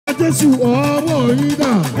Jésù ọwọ́ yín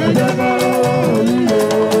dà. Ẹ jẹ́ ká ọwọ́ yín lò.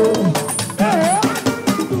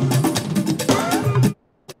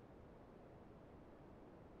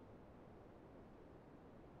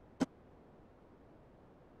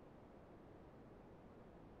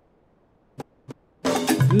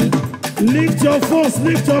 Lift your phones,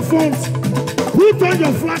 lift your phones. Put on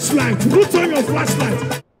your flashlight, put on your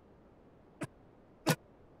flashlight.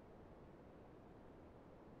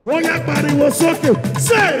 Oh, yeah, pariwo sókè.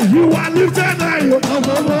 Say, you are lifted high.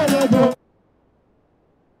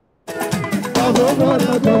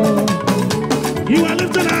 You are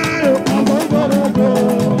lifted high.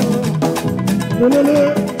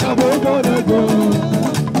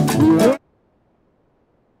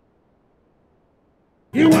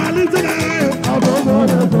 You are lifted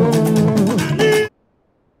high.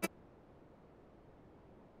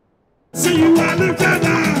 Say you are lifted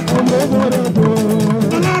high.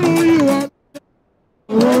 Alone you are.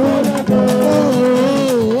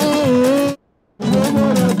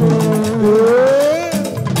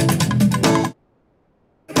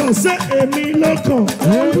 Say èmi lọ́kàn.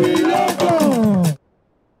 Èmi lọ́kàn.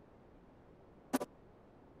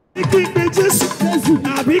 Kí n pe Jésù. Jésù.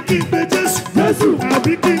 Àbí kí n pe Jésù. Jésù.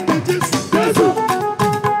 Àbí kí n pe Jésù. Jésù.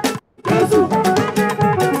 Jésù.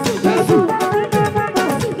 Jésù.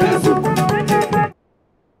 Jésù.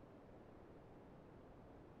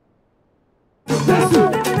 Jésù.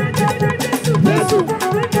 Jésù.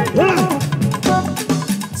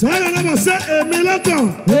 Sọ́yà náà ṣe èmi lọ́kàn.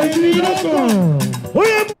 Èmi lọ́kàn. Ó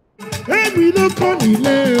yẹ èmi lọ́kàn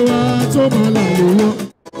nílé wa tó máa là lówó.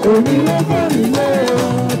 Èmi lọ́kàn nílé wa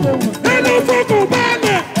tó máa. Ẹnu fọkàn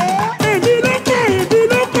balẹ̀. Èmi lọ́kàn, èmi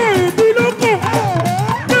lọ́kàn, èmi lọ́kàn.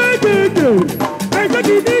 Gbẹ̀gbẹ̀gbẹ̀, ẹgbẹ́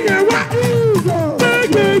kì í níyẹn wá.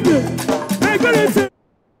 Gbẹ̀gbẹ̀gbẹ̀, ẹgbẹ́ rẹ̀ ṣe.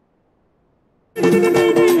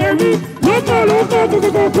 Èmi lọ́kàn, lọ́kàn,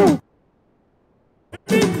 kọ̀kọ̀kọ̀kọ̀.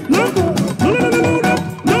 Lọ́kàn, lọ́kàn.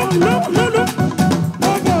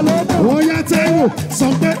 Ó yá tẹ́wọ̀ sọ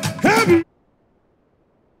pé heavy.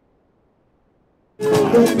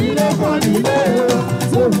 Èmi lọ́kàn nílé wa.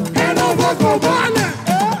 Ẹnu fọkàn balẹ̀.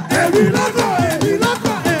 Èmi lọ́kàn, èmi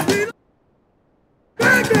lọ́kàn, èmi lọ́kàn.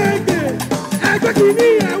 Gbẹ̀gbẹ̀gbẹ̀, ẹgbẹ́ kì í ní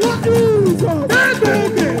ẹ̀wọ́.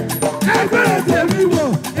 Gbẹ̀gbẹ̀gbẹ̀, ẹgbẹ́ ẹ̀jẹ̀ mi wọ̀.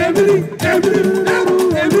 Èmi ní,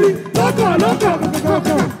 lọ́kàn, lọ́kàn,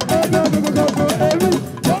 kọ̀kọ̀kọ̀. Èmi.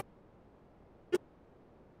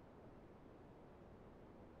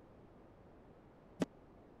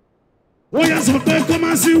 Ó yá sọ pé kó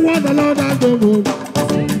máa sí what the Lord has done.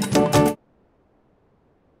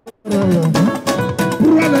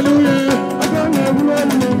 Hallelujah.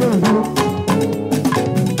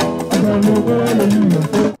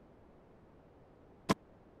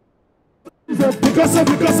 Because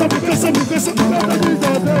of.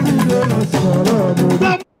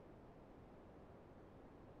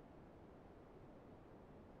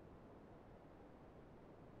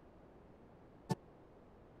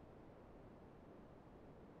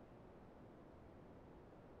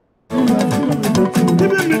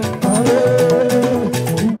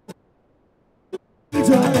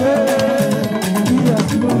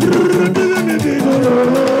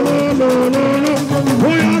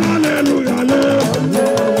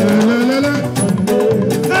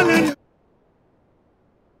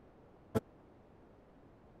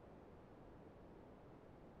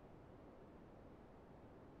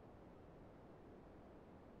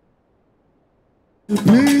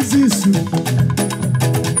 Pleases you,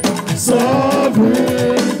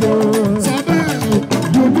 sovereign God.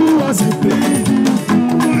 You do as it pleases you.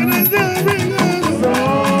 When I sovereign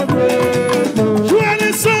God, you are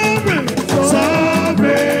the sovereign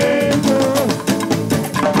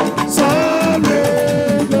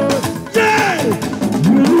God. Yeah,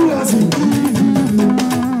 you do as it pleases you.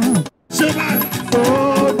 Sovereign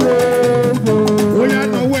God. Oh yeah,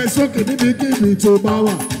 no way, so can it be given to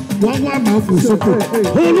Bawa? Wọ́n wá máa fò sókè.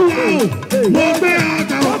 Olúwa o, mo gbé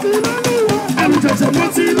ọ̀gá wa. Ẹ̀rù jẹ̀jẹ̀ mo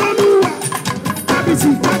ti lọ́lúwa. Kábìtì.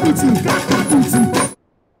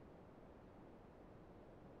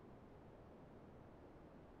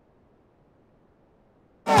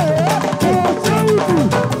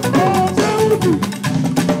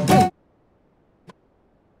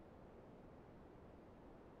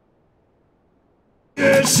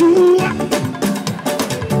 Yeshua.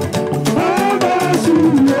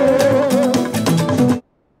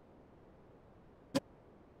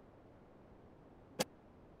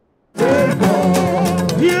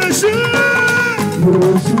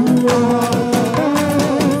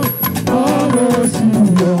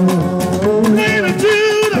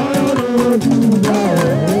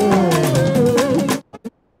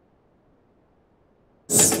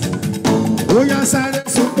 ó yá sáré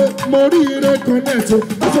sọ pé mo rí ire connect o.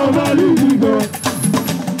 ọjọ́ bá rí ìgbà.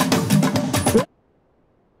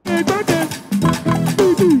 ìgbàgbẹ́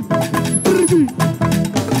bíbí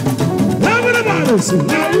everybody sing.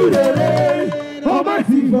 na you dey reign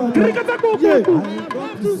almighty God. kirikata kò kò kò.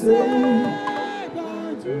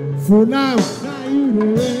 Funaab. na you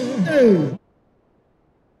dey reign.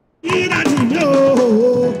 ìdájí mi o.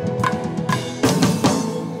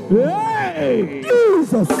 Hey,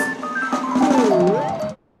 Jesus.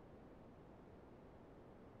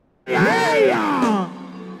 Yeah.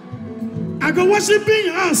 I go worshiping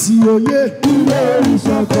us, yo, yeah.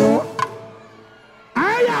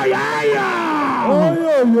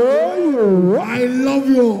 I love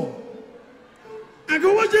you. I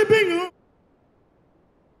go worshiping you.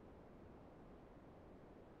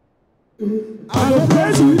 I go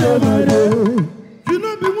praise you day by day. You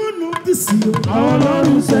know be one of this year. Our Lord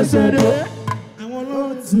who says it. Our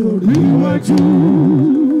Lord to reward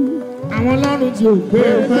you. Our Lord to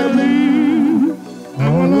pay for me.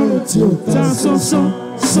 Our Lord to so.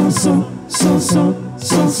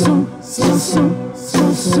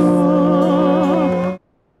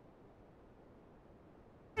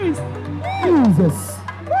 Jesus.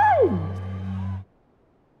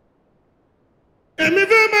 Èmi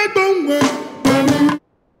fẹ́ máa gbóngbé.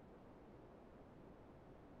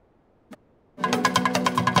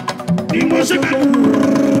 Bí mo ṣe ká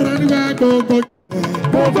nígbà gbogbo.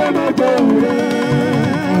 Mo fẹ́ máa gbóngbé.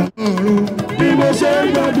 Bí mo ṣe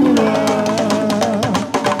gbàdúrà.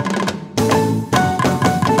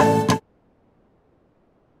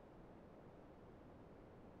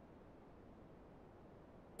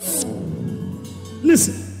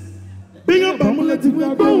 Listen, bí yóò bá múlẹ̀ tí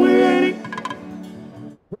wọ́n gbóhùn ẹ̀rín.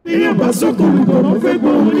 Bí yóò bá sọ́kò olùkọ́ mo fẹ́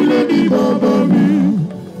gbóhùn nílé ní bàbá mi.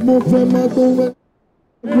 Mo fẹ́ máa gbóhùn ẹ̀rín.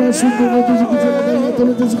 Mo ṣùgbọ́n mo tó ṣùgbọ́n tí wọ́n bá yàtọ̀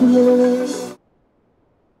ló tó ṣùgbọ́n yẹn lọ́wọ́.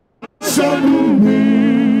 Ṣàánú mi.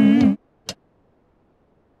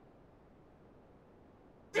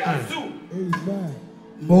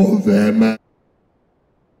 Mo fẹ́ máa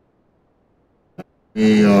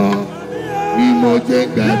yàn bí mo jẹ́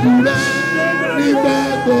gbàdúrà nígbà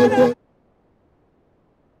gbogbo.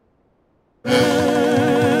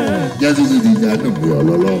 Jésù ti di ìyá dùn bí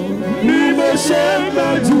ọlọ́lọ́. Bí mo ṣe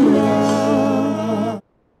gbàdúrà.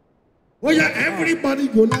 Oh yeah, everybody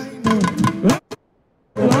go line up.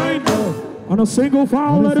 Line up. On a single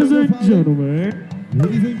file, ladies and gentlemen.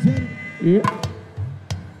 Ladies and gentlemen. Yeah.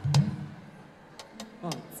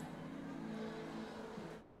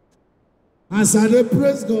 As I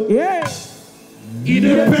praise God. Yeah.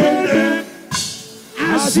 Independent.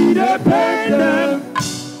 As independent.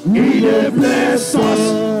 He bless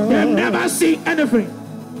us. They never see anything.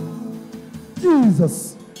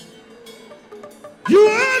 Jesus. You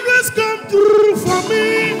always come through for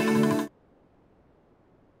me.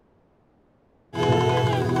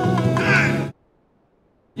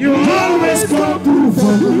 You always come through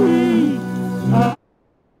for me.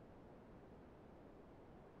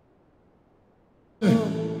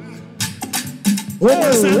 Ó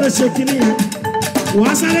yẹ sáré ṣe kínní yẹn.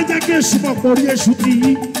 Wàá sáré jẹ́ kí èṣù mọ̀ pé orí èṣù ti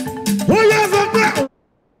yí. Ó yẹ sọ pé.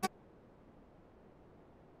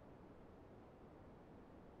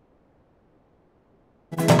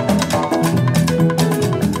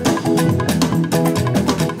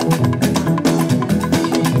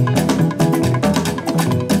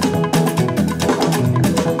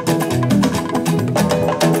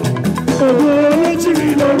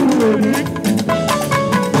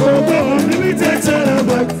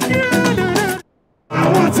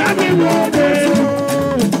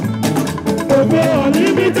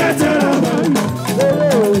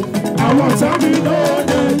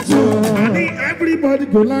 Everybody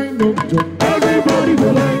go line up, Joe. Everybody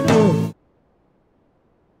go line up.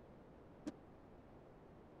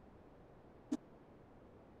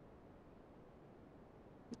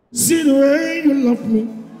 See the way you love me.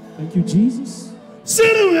 Thank you, Jesus. See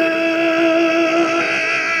the way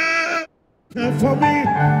you care for me.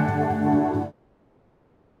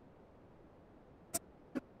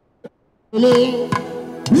 Hello.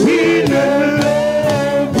 We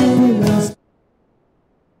love you.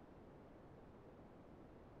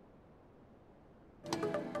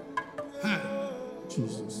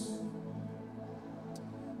 Jesus.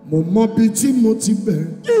 Mo mọ bí tí mo ti bẹ̀rẹ̀.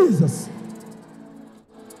 Jesus.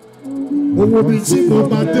 Mo mọ bí tí mo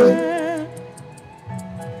bá dé.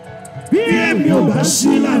 Bí èmi ò bá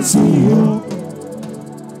ṣí láti yọ,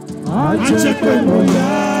 á jẹ́ pé mo yá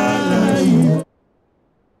láyé.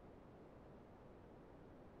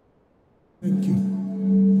 Thank you.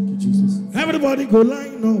 Thank you, Jesus. Everybody go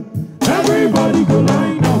line up. Everybody go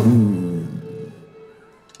line up.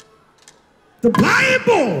 The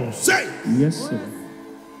Bible says, Yes, sir.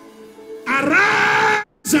 arise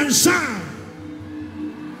and shine,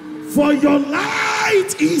 for your light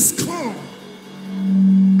is come,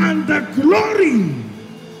 and the glory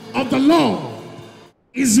of the Lord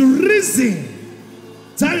is risen.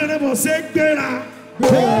 Tell your neighbor, say, Gbera.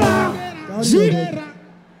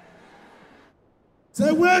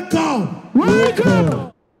 Say, wake up. Wake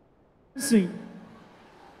up. Sing.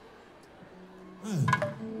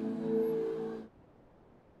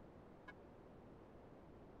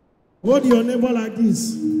 Hold your neighbor like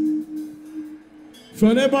this. If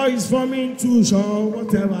your neighbor is forming two or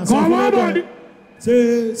whatever, come on, buddy.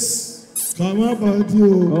 Says, come on, buddy.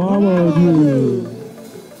 Come on, buddy.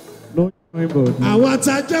 No, my body. I want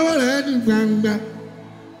to tell you anything.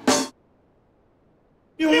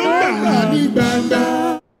 You want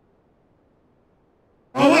to